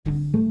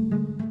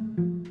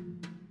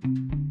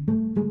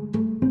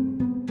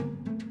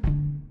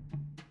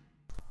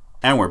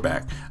And we're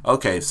back.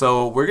 Okay,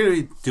 so we're going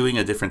to be doing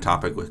a different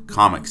topic with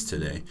comics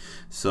today.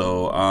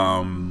 So,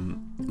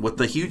 with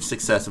the huge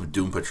success of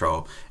Doom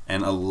Patrol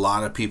and a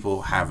lot of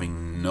people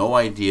having no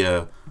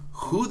idea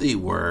who they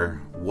were,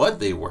 what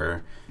they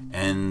were,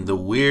 and the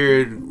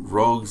weird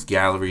rogues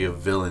gallery of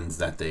villains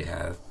that they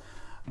have,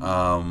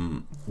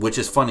 which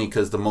is funny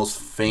because the most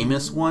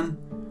famous one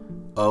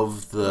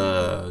of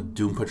the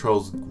Doom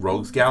Patrol's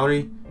rogues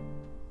gallery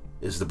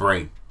is the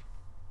Brain.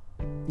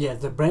 Yeah,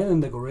 the Brain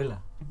and the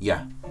Gorilla.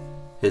 Yeah.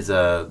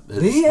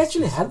 Did he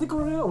actually have the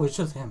gorilla, or was it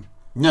just him?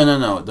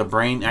 No. The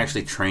Brain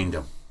actually trained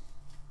him.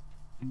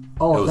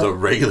 Oh, it was a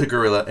regular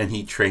gorilla, and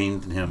he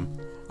trained him.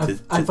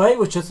 I thought it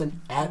was just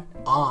an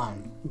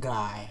add-on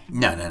guy.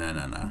 No.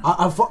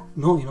 I thought,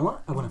 no, you know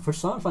what? When I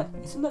first saw it, I thought,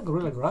 isn't that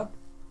Gorilla Grodd?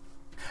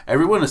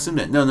 Everyone assumed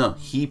that. No.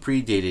 He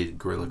predated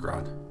Gorilla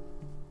Grodd.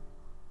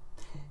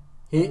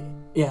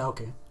 Yeah,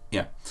 okay.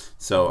 Yeah.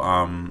 So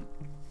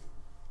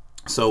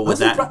with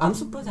that, I'm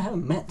surprised I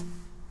haven't met.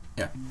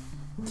 Yeah.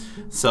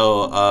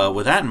 So,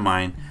 with that in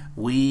mind,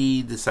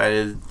 we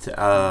decided to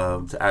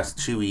ask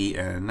Chewie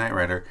and Knight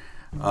Rider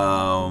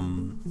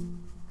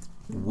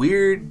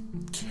weird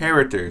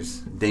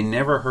characters they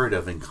never heard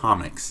of in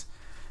comics,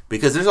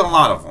 because there's a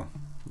lot of them.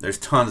 There's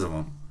tons of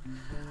them.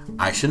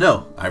 I should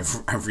know.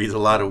 I've read a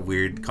lot of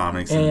weird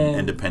comics and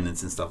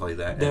independents and stuff like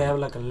that. They have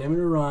like a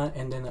limited run,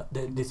 and then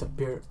they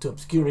disappear to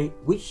obscurity,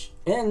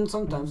 and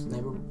sometimes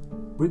never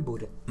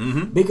reboot it.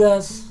 Mm-hmm.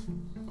 Because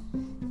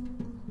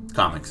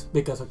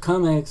of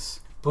comics,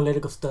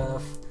 political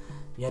stuff,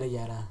 yada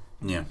yada.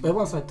 Yeah. But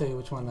once I tell you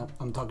which one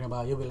I'm talking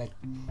about, you'll be like,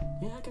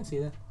 yeah, I can see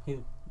that.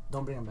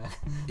 Don't bring him back.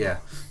 Yeah.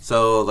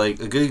 So, like,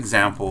 a good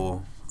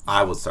example,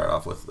 I would start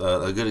off with,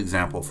 a good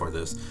example for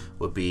this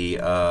would be,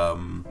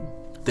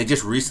 they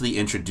just recently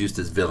introduced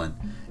this villain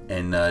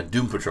in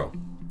Doom Patrol.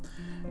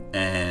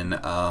 And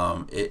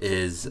it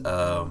is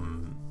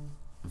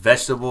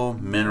Vegetable,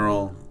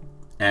 Mineral,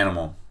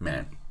 Animal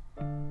Man.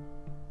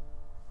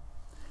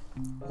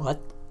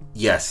 What?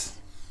 Yes.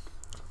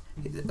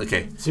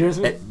 Okay.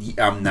 Seriously?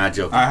 I'm not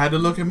joking. I had to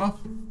look him up,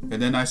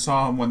 and then I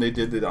saw him when they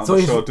did it on the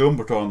show Doom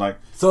Patrol. And like,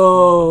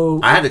 so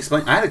I had to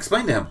explain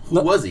to him who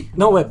was he.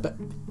 No wait, but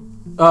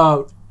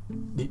do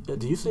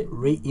you say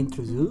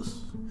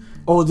reintroduce?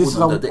 Oh, this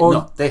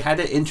they had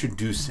to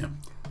introduce him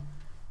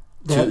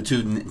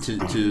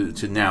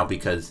to now,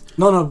 because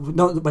no.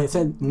 But I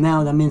said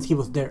now, that means he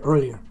was there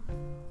earlier.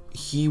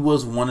 He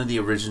was one of the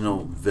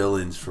original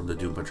villains from the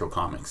Doom Patrol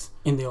comics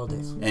in the old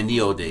days.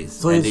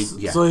 So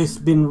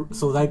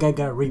that guy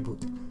got a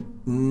reboot.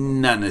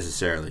 Not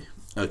necessarily.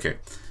 Okay.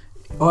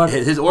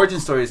 His origin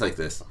story is like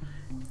this.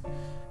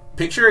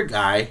 Picture a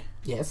guy.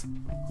 Yes.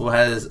 Who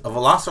has a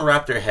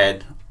velociraptor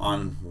head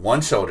on one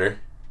shoulder.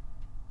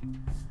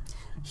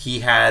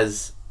 He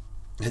has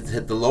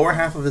the lower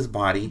half of his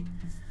body.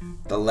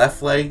 The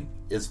left leg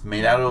is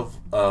made out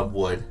of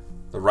wood.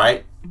 The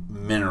right,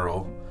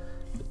 mineral.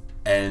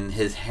 And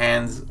his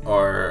hands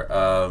are,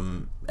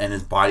 and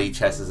his body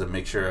chest is a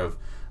mixture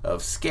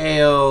of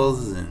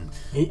scales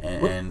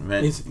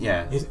Is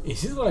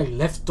this like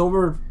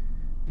leftover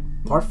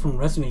part from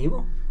Resident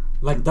Evil?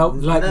 Like that,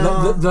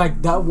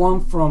 like that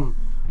one from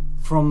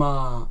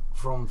 5.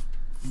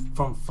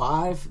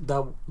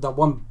 That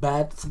one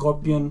bad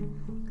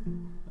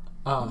scorpion.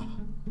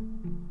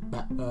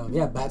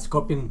 Bad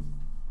scorpion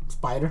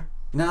spider.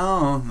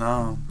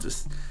 No,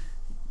 just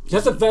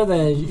the fact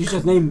that you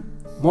just name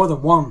more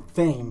than one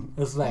thing.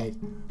 It's like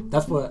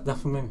that's what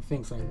made me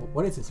think. Like,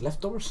 what is this,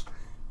 leftovers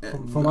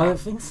from other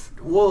things?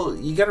 Well,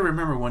 you got to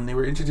remember, when they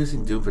were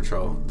introducing Doom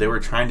Patrol, they were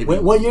trying to.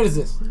 Wait, what year is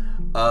this?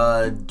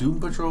 Doom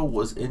Patrol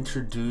was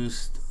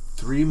introduced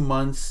 3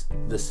 months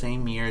the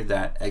same year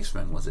that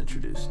X-Men was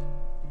introduced.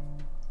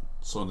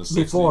 So in the 60s.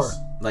 Before,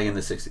 like in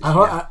the 60s.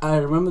 I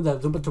remember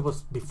that Doom Patrol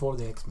was before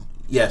the X-Men.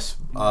 Yes,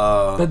 3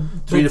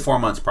 to 4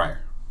 months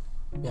prior.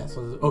 Yeah.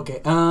 So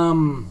okay.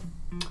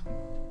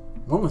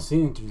 When was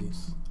he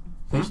introduced?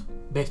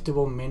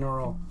 Vegetable,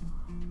 mineral.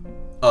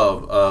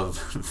 Of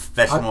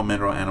Vegetable,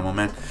 Mineral, Animal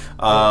Man.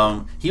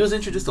 He was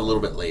introduced a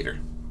little bit later,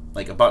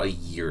 like about a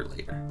year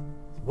later.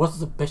 What's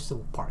the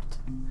vegetable part?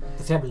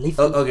 Does he have a leaf?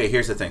 Okay,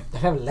 here's the thing. Does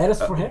he have lettuce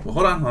for hair?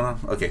 Hold on.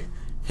 Okay,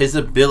 his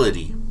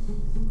ability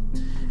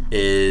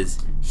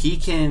is he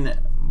can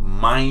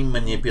mind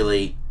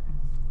manipulate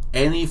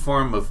any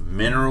form of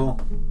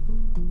mineral,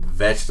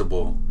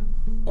 vegetable,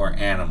 or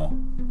animal,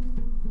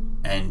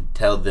 and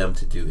tell them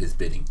to do his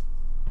bidding.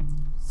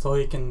 So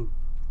he can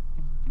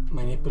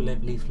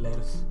manipulate leaf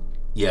lettuce?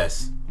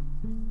 Yes.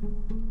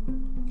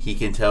 He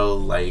can tell,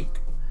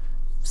 like,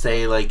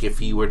 say, like, if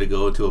he were to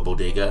go to a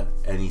bodega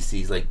and he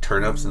sees, like,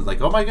 turnips and is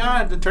like, oh my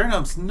god, the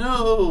turnips,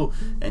 no!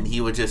 And he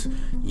would just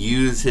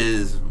use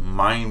his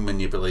mind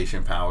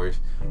manipulation powers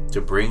to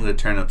bring the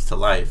turnips to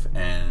life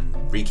and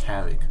wreak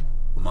havoc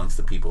amongst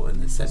the people in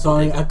this set. So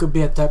I could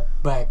be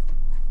attacked by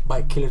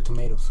killer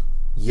tomatoes.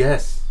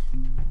 Yes.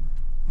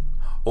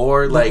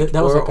 Or like,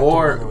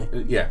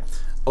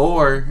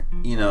 or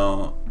you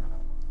know,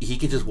 he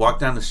could just walk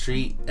down the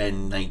street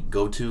and like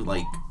go to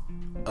like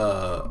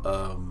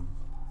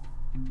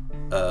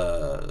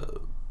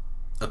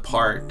a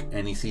park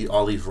and he sees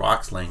all these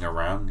rocks laying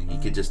around, and he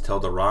could just tell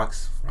the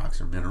rocks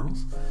are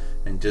minerals,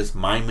 and just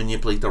mind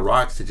manipulate the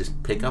rocks to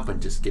just pick up and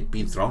just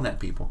be thrown at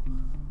people.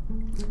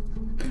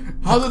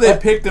 How do they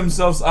pick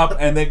themselves up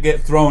and they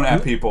get thrown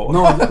at people?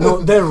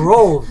 No, they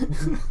roll.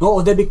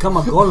 No, they become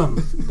a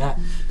golem.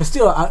 But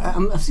still,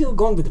 I'm still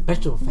going with the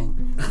vegetable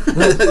thing.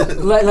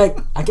 Like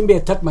I can be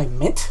attacked by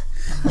mint.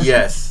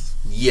 Yes.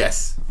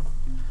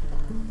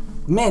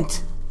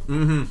 Mint.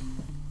 Mm-hmm.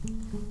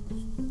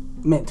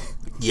 Mint.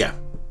 Yeah.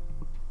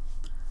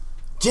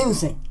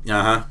 Ginseng.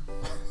 Uh-huh.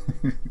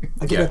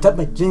 I can be attacked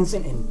by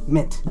ginseng and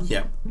mint.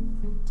 Yeah.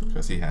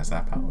 Because he has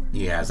that power.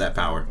 He has that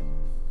power.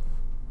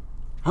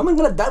 How am I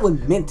gonna die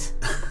with mint?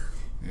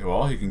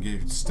 Well, you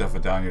can stuff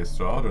it down your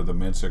throat, or the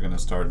mints are gonna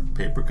start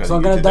paper cutting. So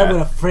I'm gonna die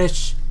with a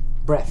fresh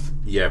breath.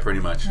 Yeah,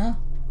 pretty much. Yeah.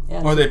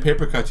 Yeah. Or they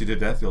paper cut you to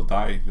death. You'll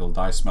die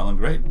smelling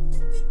great.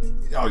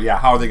 Oh yeah,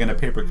 how are they gonna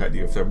paper cut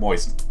you if they're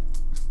moist?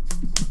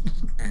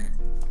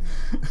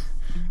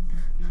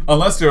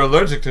 Unless they're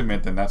allergic to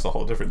mint, then that's a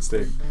whole different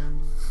thing.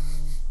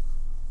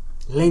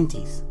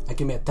 Lentils. I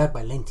can be attacked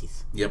by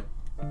lentils. Yep.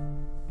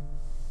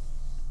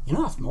 You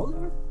know how small they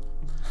are?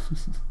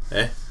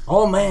 Eh?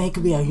 Oh man, it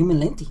could be a human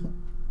lentil.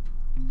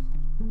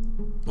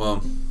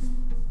 Well,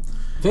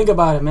 think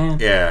about it, man.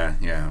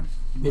 yeah.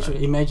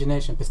 Visual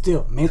imagination, but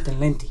still, mint and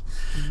lentil.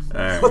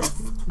 Alright.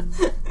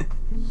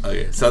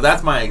 Okay, so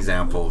that's my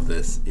example of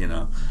this,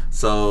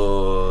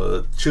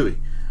 So, Chewy,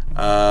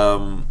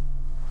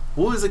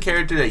 what was a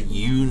character that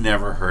you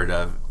never heard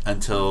of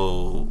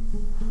until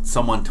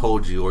someone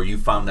told you, or you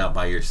found out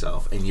by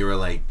yourself, and you were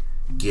like,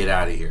 get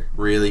out of here?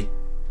 Really?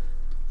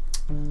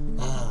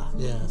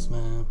 Yes,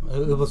 man.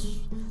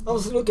 I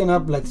was looking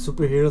up like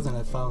superheroes, and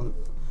I found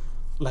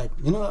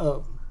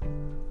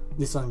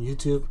this on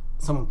YouTube.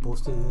 Someone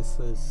posted this.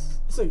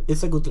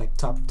 It's a good like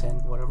top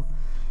 10 whatever,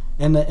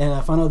 and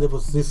I found out there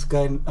was this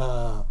guy,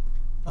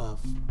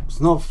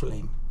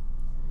 Snowflame.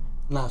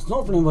 Now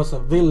Snowflame was a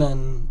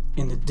villain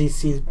in the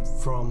DC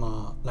from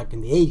like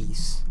in the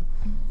 80s,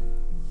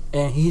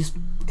 and he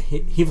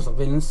was a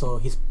villain, so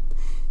his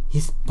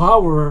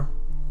power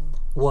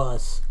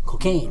was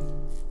cocaine.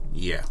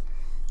 Yeah.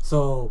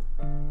 So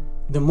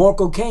the more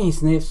cocaine he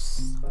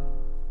sniffs,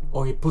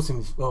 or he puts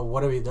in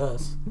whatever he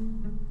does,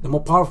 the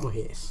more powerful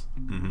he is.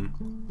 Mm-hmm.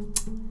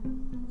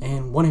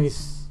 And one of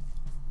his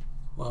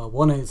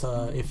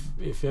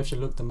if you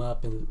actually look them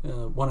up, and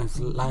one of his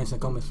lines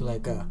and comments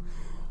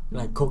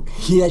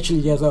he actually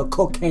yells out,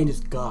 "Cocaine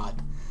is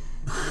God."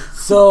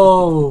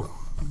 So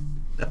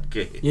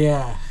okay.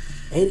 Yeah.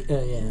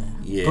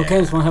 Yeah.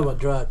 Cocaine is one hell of a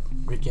drug,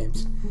 Rick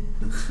James.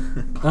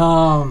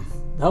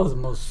 That was the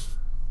most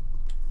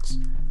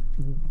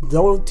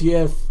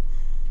WTF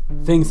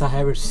things I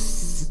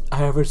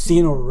ever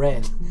seen or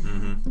read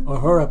or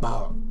heard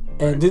about.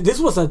 And this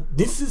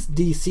is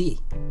DC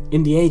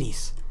in the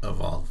 80s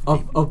of all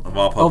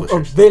publishers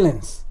of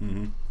villains.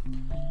 Mm-hmm.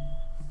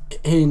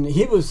 And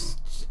he was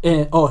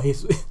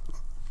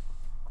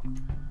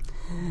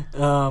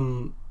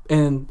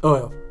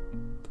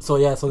so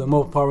the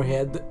more power he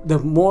had, the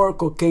more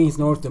cocaine he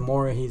snorts, the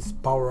more his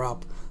power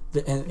up,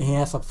 and he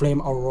has a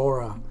flame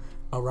aurora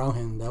around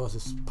him. That was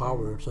his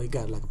power, so he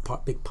got like a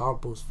big power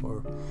boost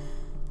for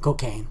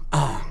cocaine.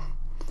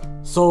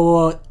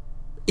 So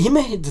he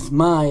made his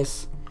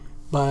demise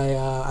by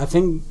I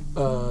think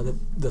the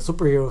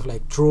superheroes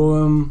like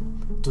threw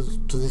him to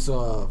this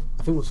I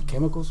think it was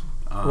chemicals,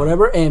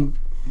 whatever, and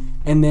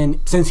then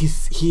since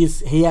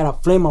he had a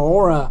flame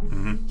aura,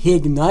 he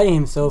ignited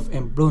himself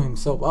and blew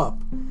himself up.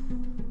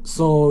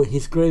 So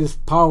his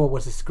greatest power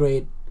was his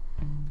great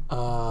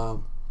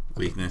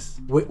weakness.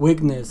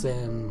 Weakness,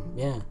 and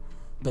yeah,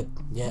 but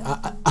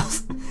yeah,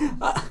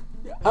 I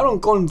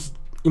don't call him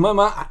in my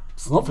mind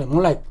Snowflake,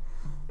 more like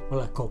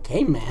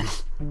cocaine man.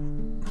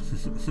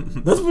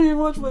 That's pretty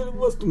much what it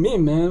was to me,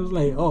 man. It was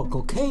like, oh,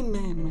 cocaine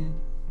man.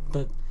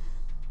 But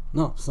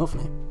no,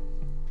 Snowflake.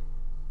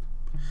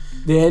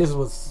 The editors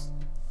was,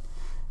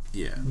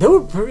 they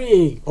were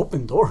pretty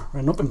open door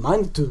and open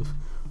minded to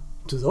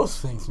those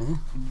things, man.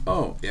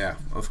 Oh yeah,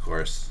 of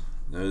course.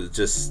 It was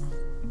just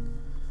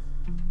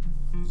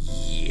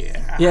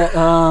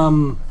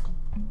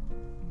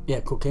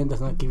cocaine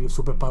does not give you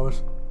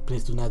superpowers.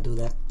 Please do not do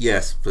that.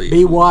 Yes, please.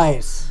 Be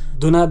wise.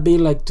 Do not be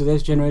like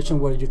today's generation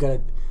where you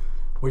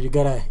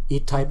gotta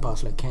eat Tide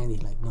Pods like candy.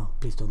 Like, no,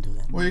 please don't do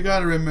that. Well, you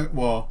gotta remember.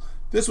 Well,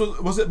 this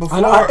was it before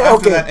or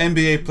after that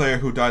NBA player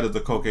who died of the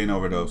cocaine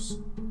overdose?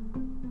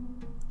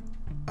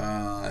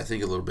 I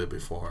think a little bit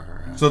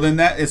before. So then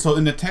so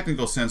in the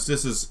technical sense,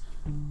 this is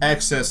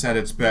excess at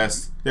its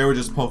best. They were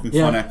just poking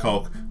fun at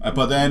coke.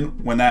 But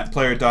then when that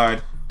player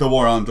died, the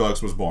war on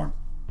drugs was born.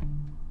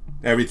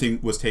 Everything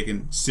was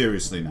taken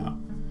seriously now.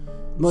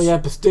 Well, yeah,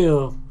 but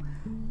still,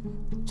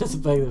 just the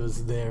fact that it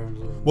was there.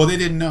 Well, they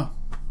didn't know.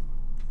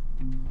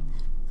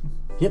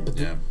 But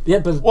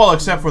well,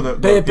 except for the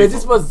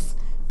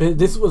but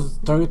this was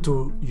targeted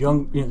to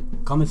young,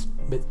 comments,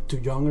 but to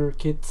younger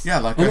kids. Yeah,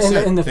 like I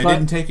said,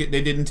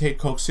 they didn't take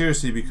coke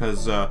seriously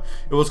because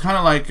it was kind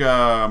of like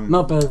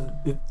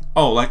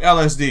like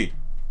LSD.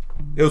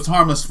 It was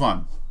harmless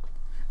fun.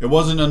 It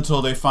wasn't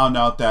until they found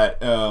out that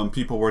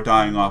people were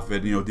dying off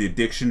it, the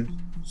addiction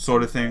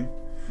sort of thing.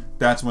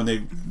 That's when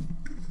they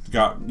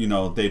got,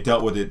 they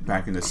dealt with it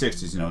back in the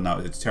 60s. Now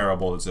it's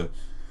terrible. It's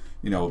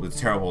it's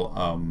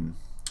terrible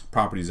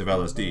properties of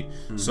LSD.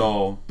 Mm-hmm.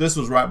 So this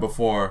was right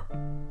before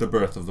the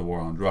birth of the war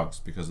on drugs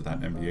because of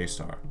that NBA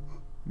star.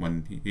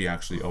 When he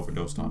actually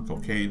overdosed on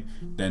cocaine,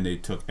 then they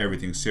took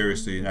everything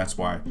seriously. And that's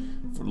why,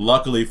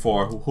 luckily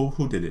for,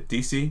 who did it?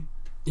 DC?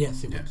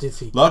 Yes, it was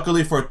DC.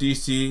 Luckily for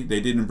DC,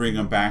 they didn't bring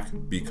him back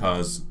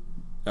because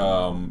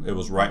it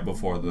was right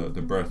before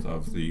the birth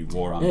of the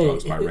war on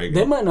drugs by Reagan.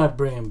 They might not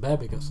bring him back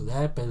because of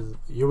that, but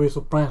you'll be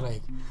surprised.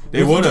 Like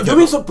they would have. You'll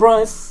be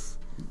surprised.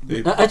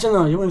 Actually,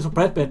 no, you won't be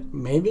surprised, but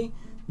maybe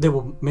they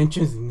will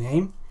mention his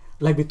name,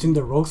 like between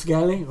the Rogues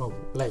Gallery, or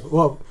like,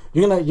 well,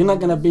 you're not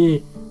gonna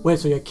be wait.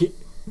 So your kid,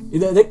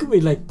 they could be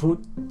like put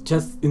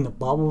just in the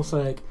bubble,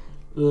 so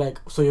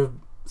like so you're.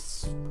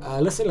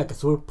 Let's say like a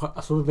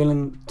super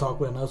villain talk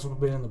with another super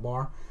villain in the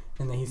bar,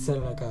 and then he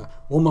said like,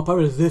 well, my power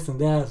is this and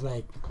that. It's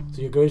like,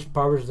 so your greatest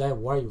power is that.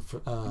 Why are you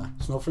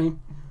Snowflame?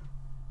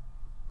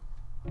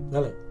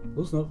 They're like,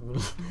 who's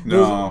Snowflame?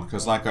 No,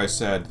 because like I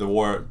said, the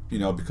war,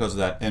 because of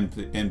that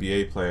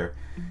NBA player.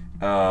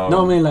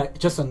 No, I mean like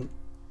just a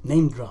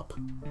name drop.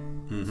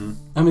 Mm-hmm.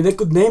 I mean they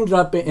could name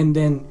drop it and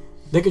then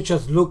they could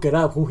just look it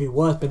up who he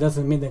was, but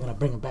doesn't mean they're gonna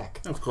bring him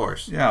back. Of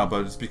course. Yeah,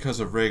 but it's because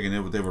of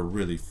Reagan. They were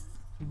really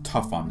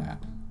tough on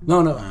that. No,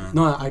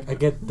 I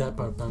get that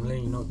part, but I'm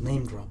letting you know,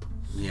 name drop.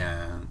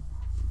 Yeah.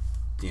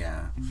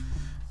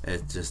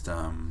 It just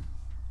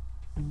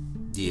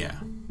yeah.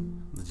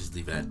 Let's just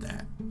leave it at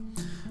that.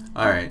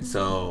 All right,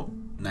 so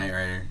Knight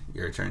Rider,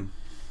 your turn.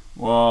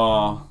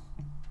 Well,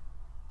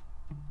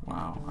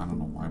 wow, I don't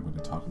know why I'm going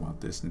to talk about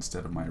this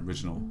instead of my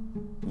original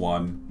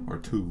one or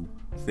two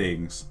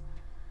things.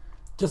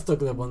 Just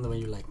talk about one the way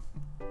you like.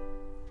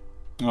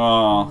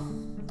 Oh,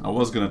 I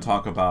was going to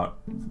talk about.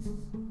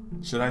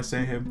 Should I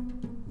say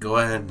him? Go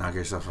ahead, knock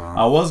yourself out.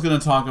 I was going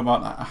to talk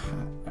about...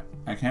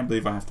 I can't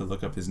believe I have to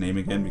look up his name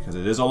again because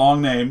it is a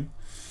long name.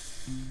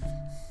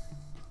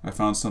 I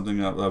found something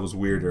that was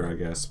weirder, I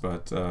guess,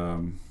 but...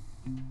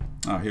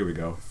 oh, here we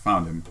go.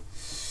 Found him.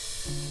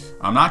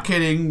 I'm not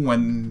kidding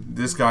when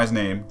this guy's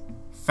name...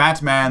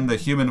 Fat Man, the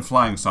Human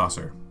Flying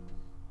Saucer.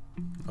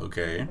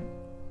 Okay.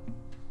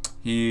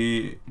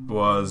 He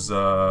was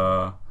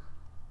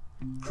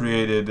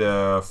created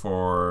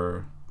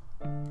for...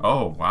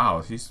 Oh,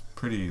 wow. He's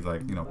pretty,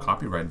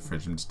 copyright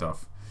infringement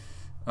stuff.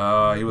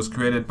 He was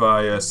created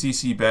by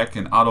C.C. Beck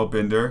and Otto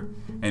Binder,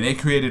 and they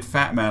created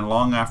Fat Man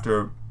long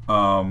after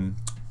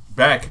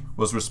Beck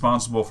was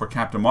responsible for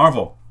Captain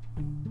Marvel.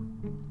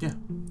 Yeah.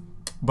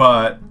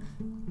 But,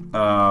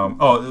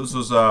 this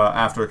was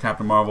after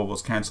Captain Marvel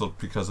was canceled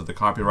because of the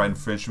copyright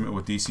infringement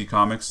with DC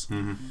Comics.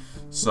 Mm-hmm.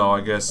 So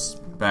I guess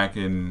back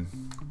in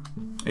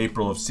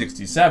April of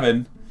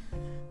 '67,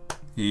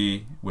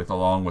 he,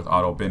 along with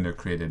Otto Binder,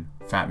 created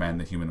Fat Man,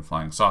 the Human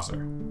Flying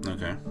Saucer.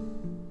 Okay.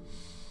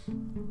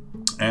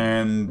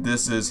 And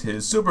this is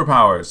his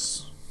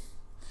superpowers.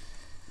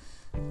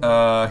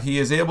 He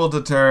is able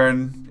to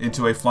turn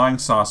into a flying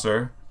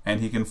saucer,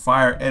 and he can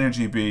fire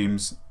energy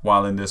beams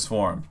while in this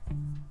form.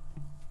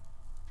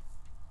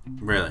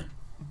 Really?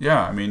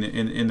 Yeah, I mean,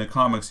 in the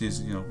comics,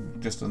 he's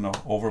just an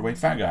overweight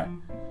fat guy,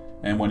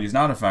 and when he's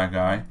not a fat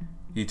guy,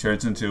 he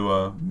turns into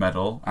a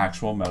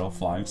actual metal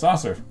flying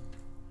saucer.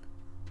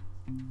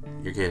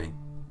 You're kidding.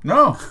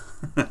 No.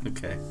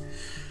 Okay.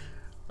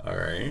 All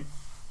right.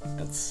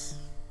 That's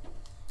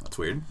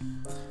weird.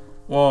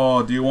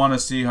 Well, do you want to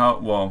see how...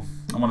 Well,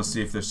 I want to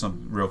see if there's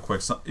some... Real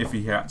quick, if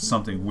he had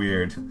something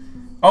weird.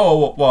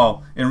 Oh,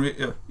 well,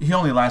 he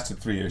only lasted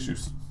 3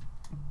 issues.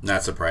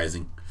 Not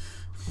surprising.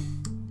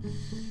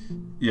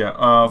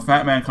 Yeah,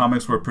 Fat Man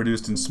comics were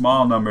produced in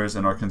small numbers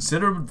and are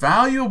considered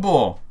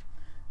valuable.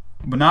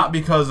 But not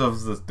because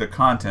of the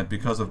content,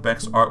 because of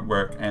Beck's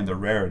artwork and the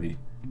rarity.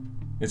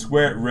 It's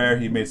rare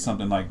he made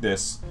something like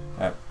this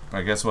that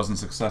I guess wasn't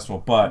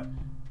successful, but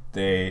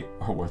they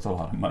are worth a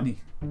lot of money.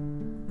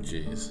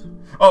 Jeez.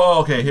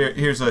 Oh, okay.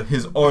 Here's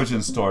his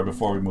origin story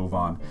before we move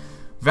on.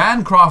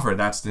 Van Crawford,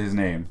 that's his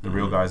name, the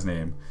real guy's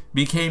name,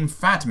 became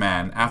Fat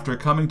Man after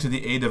coming to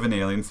the aid of an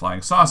alien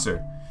flying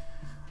saucer.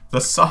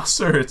 The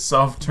saucer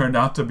itself turned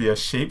out to be a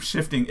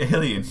shape-shifting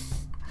alien,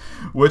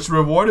 which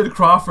rewarded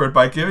Crawford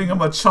by giving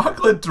him a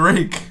chocolate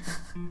drink.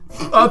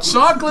 A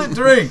chocolate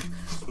drink!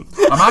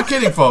 I'm not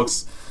kidding,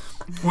 folks.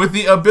 With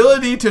the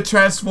ability to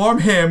transform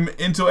him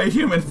into a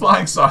human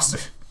flying saucer.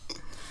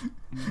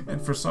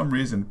 And for some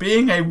reason,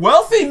 being a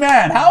wealthy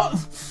man,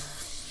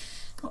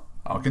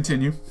 I'll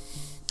continue.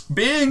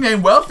 Being a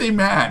wealthy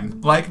man,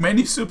 like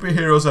many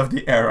superheroes of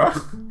the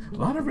era, a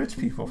lot of rich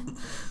people,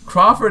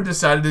 Crawford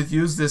decided to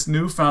use this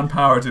newfound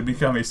power to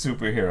become a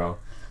superhero.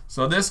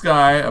 So this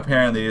guy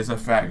apparently is a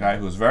fat guy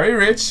who's very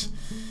rich.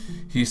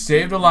 He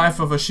saved the life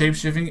of a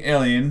shape-shifting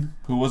alien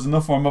who was in the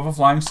form of a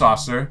flying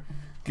saucer,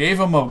 gave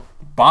him a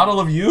bottle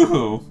of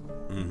Yoo-Hoo,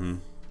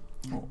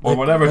 or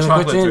whatever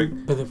chocolate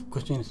drink. But the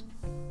question is,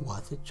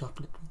 was it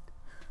chocolate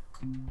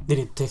drink? Did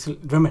it taste...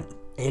 Remember,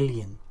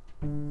 alien.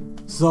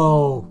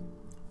 So,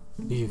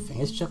 do you think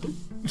it's chocolate?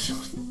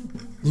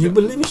 Do you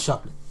believe it's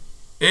chocolate?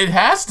 It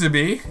has to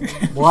be.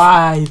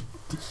 Why?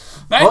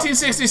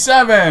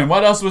 1967.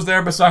 What else was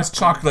there besides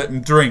chocolate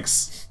and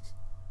drinks?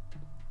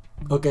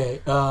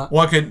 Okay.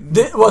 What could?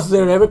 Was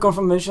there ever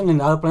confirmation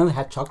in other planets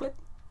had chocolate?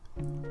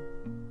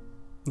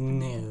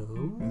 No.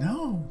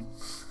 No.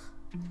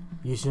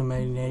 Use your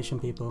imagination,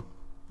 people.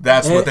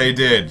 That's what they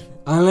did.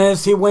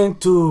 Unless he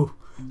went to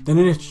the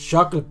nearest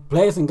chocolate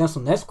place and got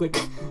some Nesquik.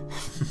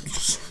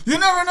 You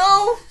never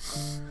know.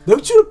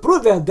 Don't you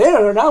prove that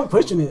there? Now I'm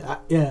questioning it.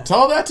 Yeah.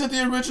 Tell that to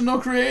the original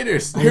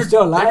creators. Are you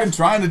still alive? They've been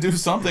trying to do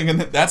something, and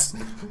that's.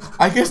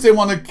 I guess they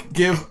want to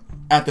give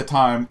at the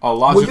time a Will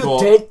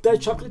logical. you take that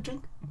chocolate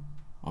drink?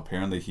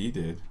 Apparently, he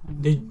did.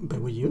 But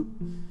would you?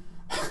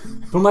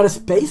 From outer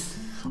space?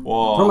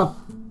 Well, From a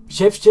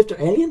shapeshifter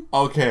alien?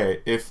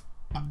 okay, if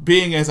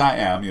being as I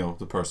am,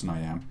 the person I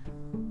am,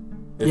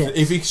 Yes.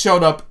 if he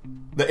showed up,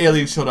 the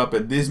alien showed up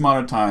at these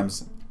modern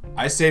times,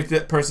 I saved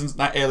that person's,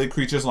 that alien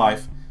creature's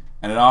life,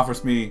 and it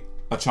offers me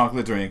a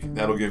chocolate drink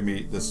that'll give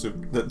me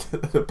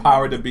the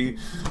power to be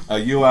a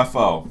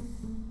UFO.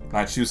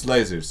 I choose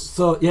lasers.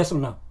 So, yes or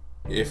no?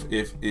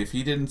 If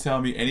he didn't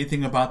tell me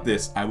anything about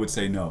this, I would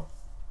say no.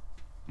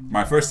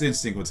 My first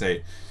instinct would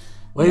say,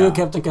 What nah. you,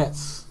 Captain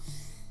Katz?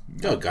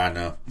 Oh God,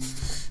 no.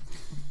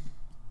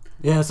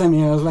 Yeah, same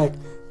here. I was like,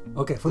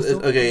 okay, first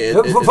Okay,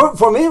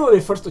 for me, it would be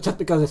first just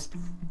because it's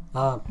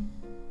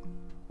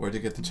where'd you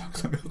get the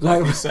chocolate milk? Like-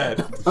 Like you said.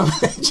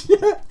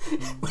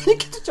 when you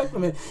get the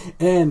chocolate man,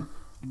 and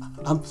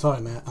I'm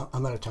sorry, man,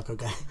 I'm not a chocolate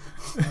guy.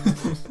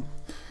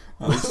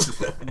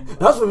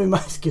 That's would be my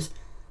excuse.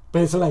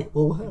 But it's like,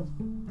 well, what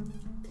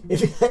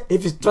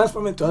if it's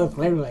transformed into other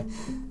flavor, like,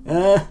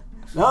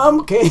 no, I'm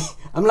okay.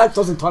 I'm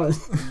lactose intolerant.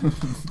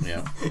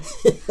 Yeah.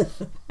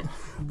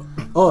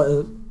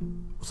 Oh,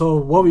 so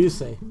what would you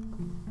say?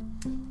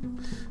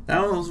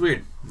 That one was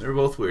weird. They're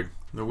both weird.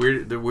 The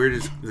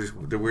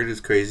weird is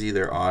crazy.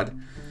 They're odd,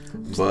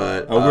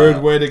 but A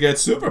weird way to get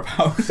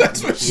superpowers.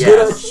 That's what she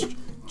Yes.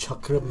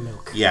 Chocolate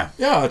milk. Yeah,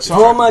 Yeah, it's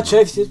How much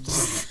extra?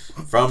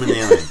 from an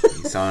alien.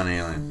 He saw an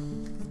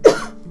alien.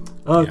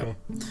 Okay.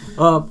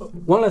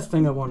 One last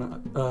thing I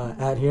want to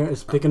add here is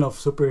speaking of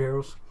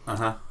superheroes,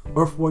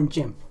 Earthworm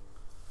Jim.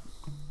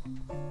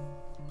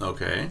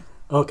 Okay.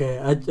 Okay,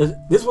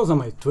 this was on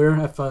my Twitter.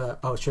 I thought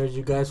I'll share it with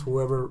you guys.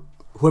 Whoever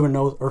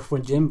knows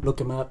Earthworm Jim, look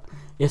him up.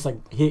 It's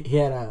like he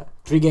had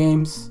 3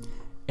 games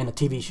and a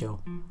TV show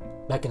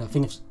back in I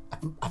think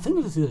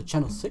it was either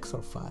Channel 6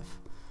 or 5.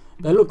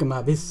 But look him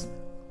up. It's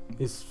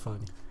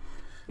funny.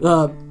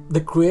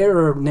 The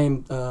creator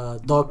named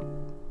Doug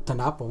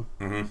Tanapo.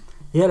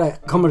 He had a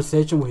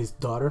conversation with his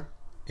daughter.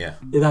 Yeah.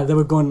 That they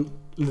were going.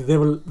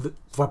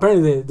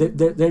 Apparently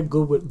they're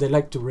good with, they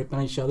like to rip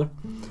on each other.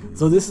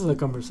 So this is a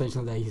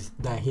conversation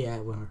that he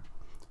had with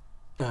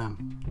her.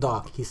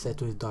 Doc, he said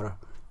to his daughter,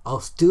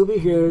 "I'll still be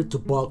here to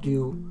bug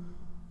you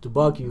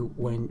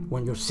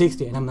when you're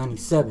 60 and I'm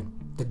 97."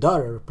 The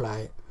daughter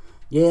replied,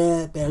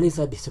 "Yeah, but at least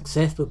I'd be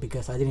successful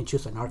because I didn't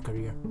choose an art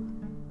career."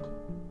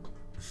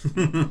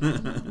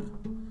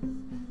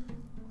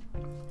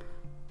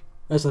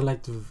 That's what I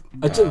like to.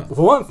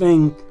 For one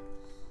thing,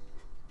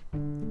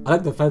 I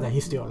like the fact that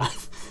he's still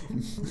alive,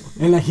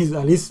 and like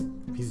at least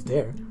he's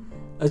there.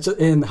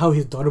 And how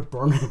his daughter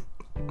burned him.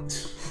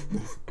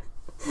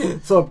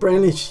 So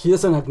apparently she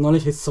doesn't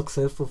acknowledge his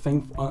successful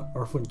thing on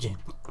Earthworm Jim.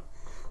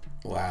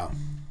 Wow.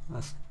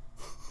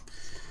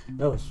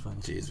 That was funny.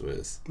 Jeez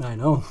whiz. I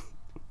know.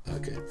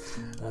 Okay.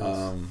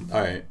 All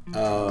right.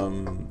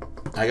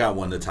 I got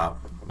one to top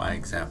my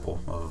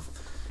example of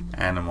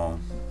animal,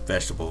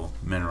 vegetable,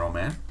 mineral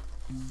man.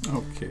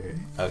 Okay.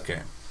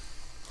 Okay.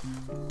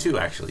 2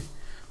 actually,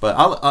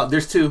 but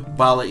there's 2,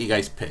 but I'll let you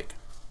guys pick.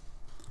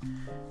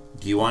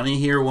 Do you want to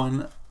hear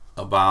one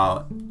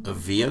about a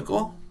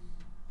vehicle,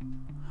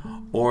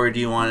 or do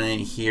you want to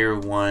hear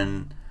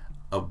one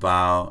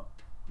about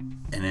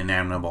an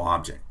inanimate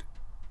object?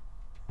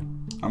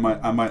 I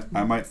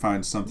might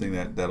find something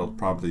that'll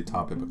probably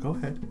top it, but go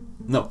ahead.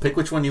 No, pick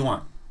which one you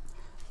want.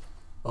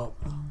 Oh,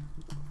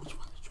 which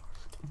one is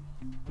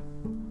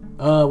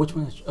yours? Which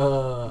one is?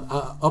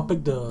 I'll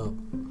pick the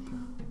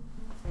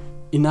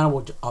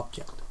inanimate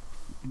object.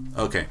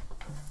 Okay.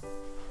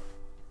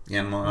 The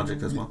animal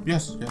object as well?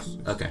 Yes.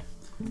 Okay.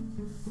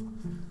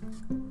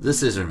 The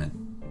Scissorman.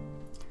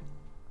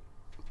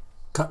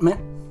 Cutman?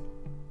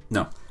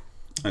 No.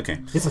 Okay.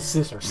 It's a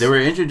scissors. They were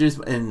introduced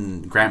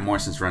in Grant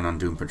Morrison's run on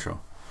Doom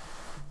Patrol.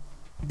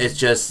 It's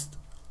just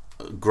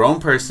a grown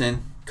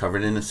person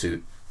covered in a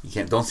suit.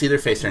 You don't see their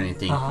face or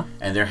anything,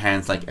 and their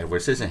hands like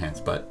Edward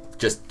Scissorhands, but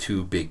just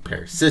 2 big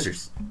pair of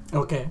scissors.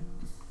 Okay.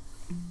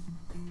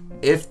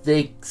 If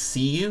they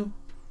see you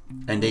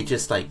and they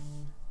just like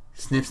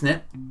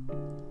snip,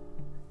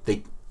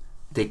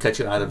 they cut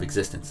you out of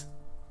existence.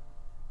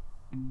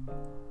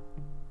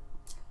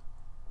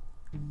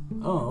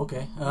 Oh,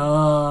 okay.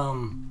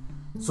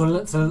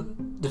 So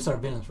these are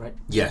villains, right?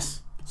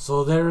 Yes.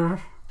 So are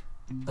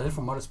they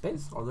from outer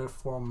space, or they're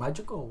from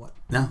magical, or what?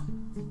 No.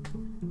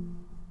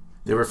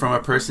 They were from a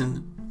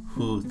person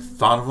who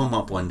thought of them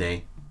up one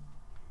day,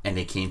 and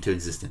they came to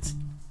existence.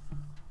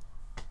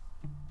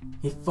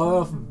 He fell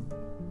off.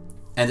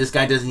 And this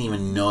guy doesn't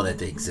even know that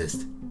they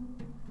exist.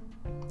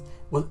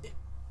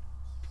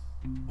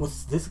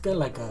 Was this guy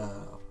like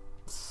a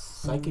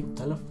psychic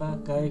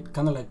telepath guy?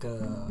 Kind of like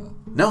a...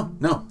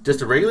 No.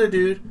 Just a regular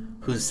dude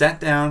who sat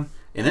down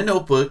in a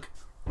notebook,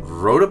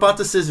 wrote about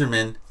the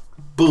Scissormen.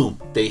 Boom.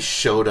 They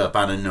showed up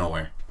out of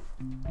nowhere.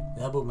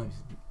 That book might...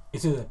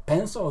 Is it a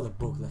pencil or the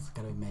book that's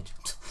gotta be magic?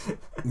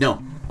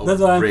 No.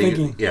 That's what I'm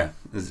thinking. Yeah.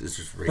 It's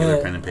just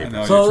regular pen and I paper.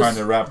 know So you're trying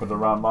to wrap it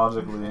around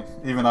logically.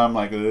 Even I'm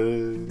like,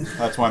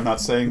 that's why I'm not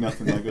saying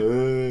nothing. Like,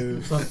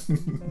 So,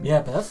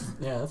 yeah, but that's...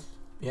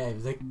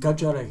 If they got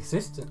you out of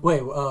existence... Wait,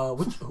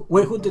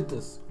 who did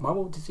this?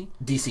 Marvel, DC?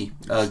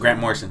 DC. Grant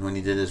Morrison, when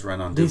he did his run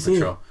on Doom DC.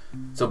 Patrol.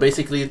 So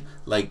basically,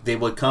 like, they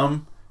would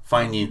come,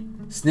 find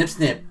you, snip,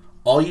 snip.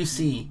 All you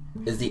see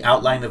is the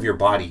outline of your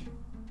body.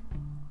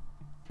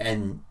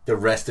 And the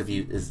rest of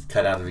you is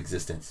cut out of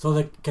existence.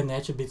 So can they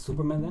actually beat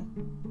Superman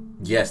then?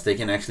 Yes, they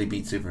can actually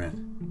beat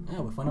Superman.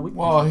 Yeah, we find a weakness.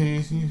 well, he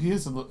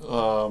is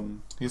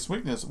his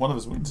weakness. One of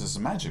his weaknesses is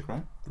magic,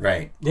 right?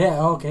 Right. Yeah,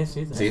 okay,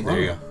 see. See, there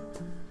you go.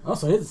 Oh,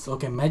 so it's...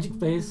 Okay, magic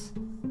base.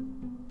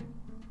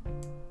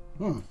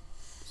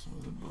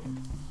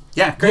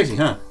 Yeah, crazy,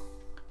 huh?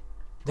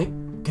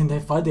 Can they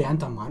fight the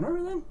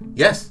Anti-Monitor then?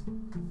 Yes.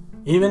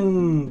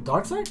 Even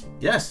Darkseid?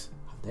 Yes.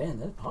 Damn,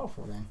 that's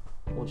powerful then.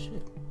 Holy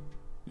shit.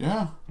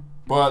 Yeah,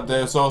 but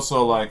there's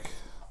also like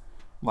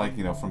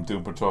from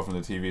Doom Patrol from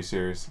the TV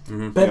series.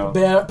 Mm-hmm.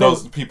 But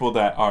Those people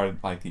that are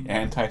like the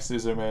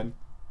anti-Scissormen,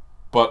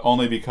 but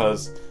only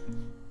because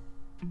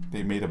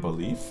they made a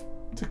belief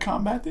to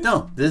combat it.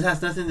 No, this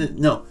has nothing to...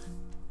 No.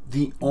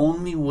 The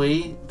only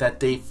way that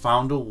they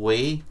found a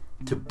way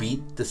to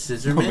beat the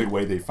The only Scissormen...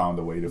 way they found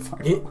a way to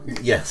find a way.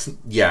 Yes.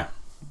 Yeah.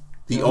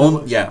 The Yeah,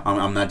 only... Yeah,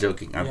 I'm not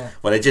joking. Yeah.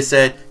 What I just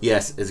said,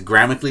 yes, is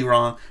grammatically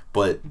wrong,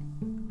 but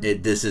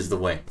this is the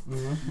way.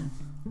 Mm-hmm.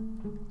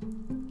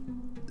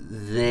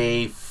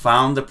 They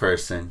found the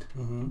person.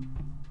 Mm-hmm.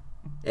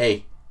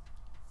 Hey,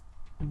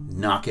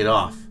 knock it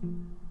off.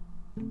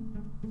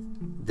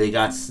 They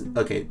got...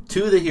 Okay,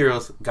 two of the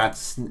heroes got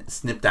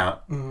snipped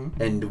out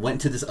and went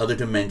to this other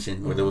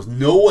dimension where there was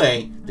no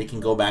way they can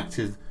go back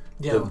to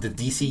the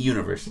DC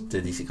universe,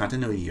 the DC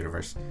continuity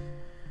universe.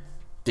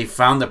 They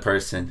found the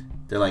person.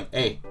 They're like,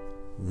 hey,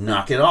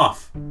 knock it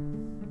off.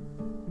 And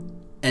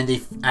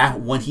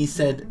when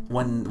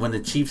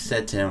the chief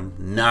said to him,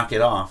 knock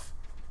it off,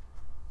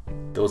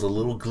 there was a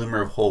little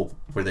glimmer of hope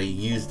where they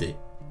used it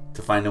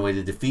to find a way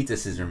to defeat the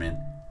Scissormen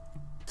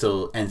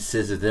and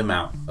scissor them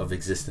out of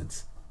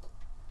existence.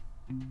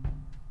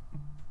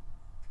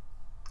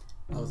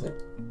 That was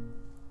it?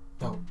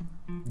 No.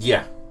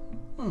 Yeah.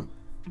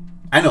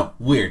 I know,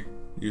 weird.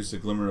 Use the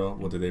glimmer of...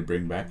 What did they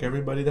bring back?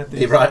 Everybody that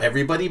They brought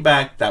everybody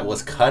back that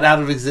was cut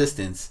out of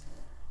existence,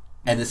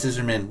 and the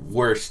Scissormen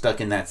were stuck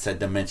in that said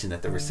dimension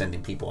that they were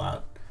sending people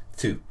out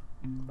to.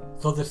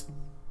 So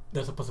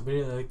there's a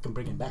possibility that they can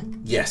bring it back.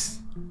 Yes.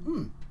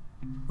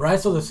 Right,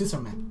 so the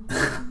Scissorman.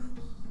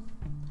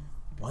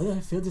 Why do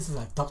I feel this is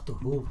like Doctor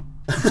Who?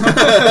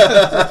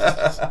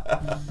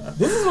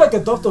 This is like a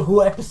Doctor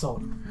Who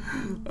episode.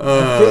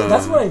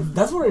 That's what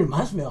it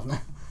reminds me of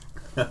now.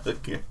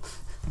 Okay.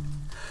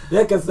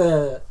 Yeah, because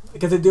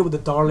they deal with the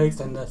Daleks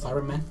and the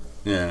Cybermen.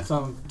 Yeah.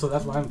 So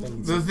that's what I'm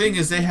thinking. The thing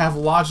is, they have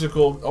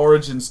logical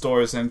origin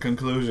stories and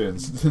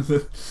conclusions.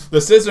 The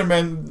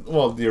Scissormen,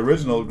 well, the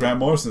original Grant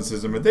Morrison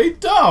Scissormen, they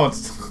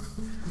don't.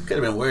 Could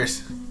have been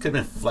worse. Could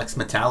have been Flex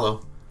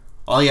Metallo.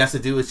 All he has to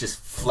do is just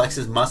flex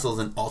his muscles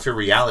and alter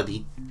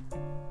reality.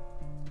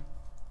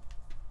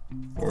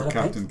 Or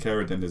Captain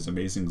Carrot and his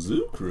amazing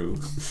zoo crew.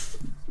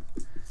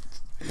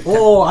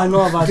 Oh, I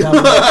know about that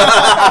one.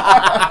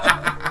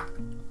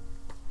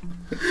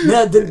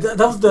 Yeah, that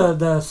was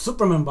the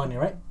Superman bunny,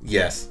 right?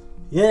 Yes.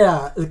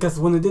 Yeah, because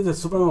when they did the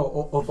Superman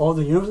of all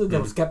the universes,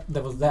 there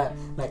was that.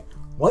 Like,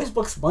 why is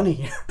Bugs Bunny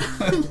here?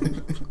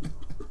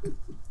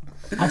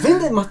 I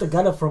think they must have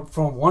got it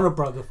from Warner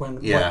Brothers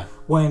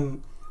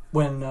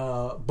when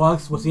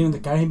Bugs was eating the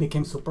carrot, he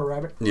became Super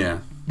Rabbit. Yeah.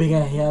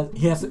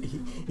 Because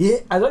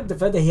I like the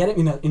fact that he had it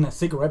in a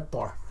cigarette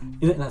bar,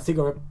 in a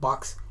cigarette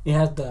box. He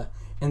had the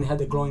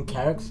glowing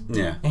carrots.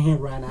 Yeah. And he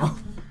ran out.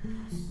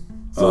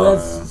 So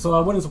so I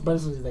wouldn't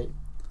surprise you that.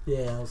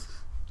 Yeah.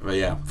 But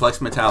yeah, Flex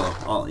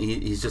Metallo.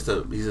 He's just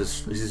a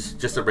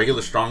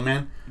regular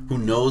strongman who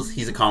knows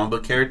he's a comic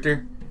book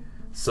character.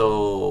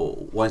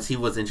 So once he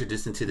was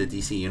introduced into the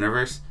DC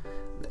universe,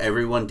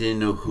 everyone didn't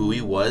know who he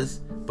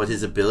was, but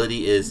his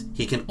ability is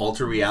he can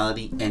alter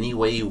reality any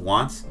way he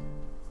wants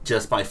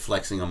just by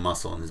flexing a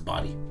muscle in his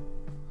body.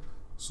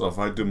 So if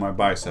I do my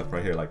bicep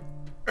right here, like,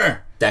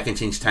 that can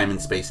change time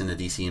and space in the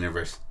DC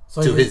universe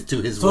So to his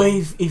So will.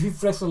 if he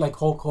flexes like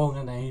Hulk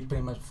Hogan, then he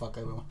pretty much fuck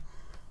everyone.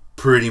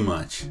 Pretty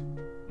much.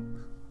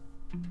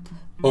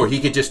 Or he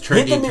could just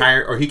turn the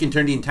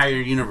entire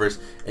universe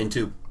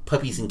into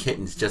puppies and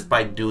kittens just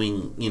by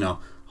doing,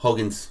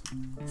 Hogan's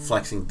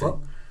flexing thing.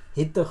 Well,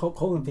 hit the Hulk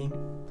Hogan theme,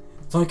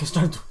 so he can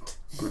start doing it.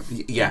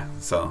 Yeah,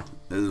 so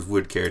those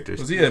weird characters.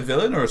 Was he a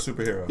villain or a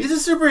superhero? He's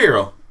a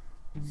superhero.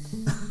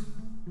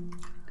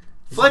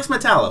 Flex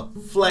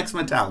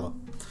Metallo.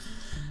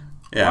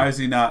 Yeah. Why is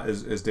he not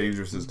as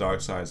dangerous as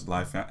Darkseid's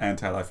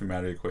anti-life and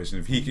matter equation?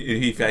 If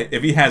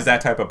he has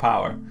that type of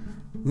power.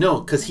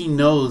 No, because he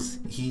knows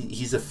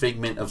he's a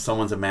figment of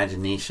someone's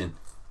imagination.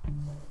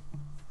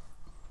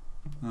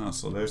 Oh,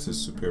 so there's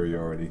his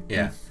superiority.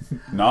 Yeah.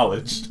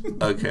 Knowledge.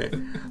 Okay.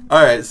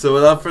 All right. So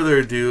without further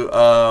ado,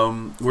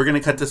 we're gonna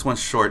cut this one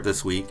short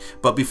this week.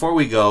 But before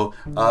we go,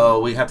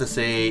 we have to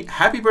say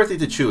happy birthday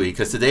to Chewie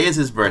because today is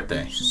his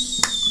birthday.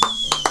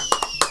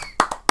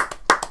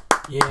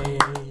 Yay.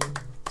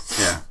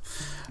 Yeah.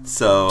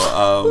 So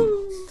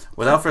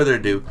without further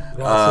ado,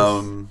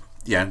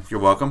 yeah, you're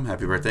welcome.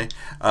 Happy birthday.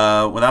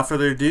 Without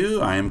further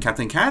ado, I am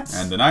Captain Katz.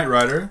 And the Knight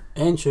Rider.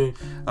 Entry.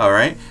 All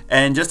right.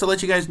 And just to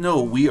let you guys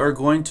know, we are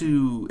going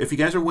to, if you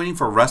guys are waiting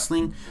for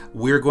wrestling,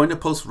 we're going to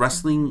post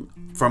wrestling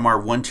from our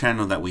one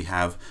channel that we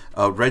have,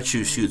 Red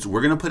Shoe Shoots.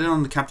 We're going to put it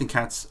on the Captain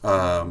Katz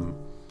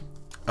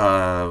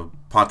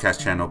podcast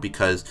channel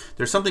because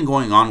there's something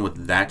going on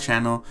with that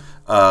channel.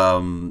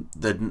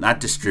 They're not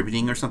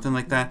distributing or something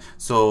like that.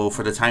 So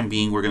for the time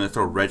being, we're going to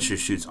throw Red Shoe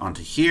Shoots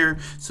onto here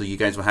so you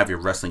guys will have your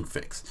wrestling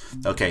fix.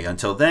 Okay,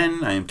 until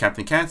then, I am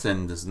Captain Katz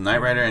and this is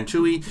Knight Rider and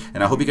Chewie,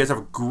 and I hope you guys have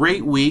a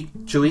great week.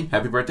 Chewie,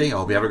 happy birthday. I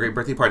hope you have a great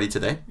birthday party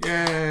today.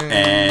 Yay!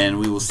 And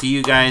we will see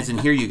you guys and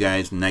hear you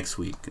guys next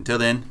week. Until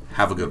then,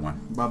 have a good one.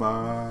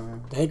 Bye-bye.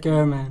 Take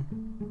care, man.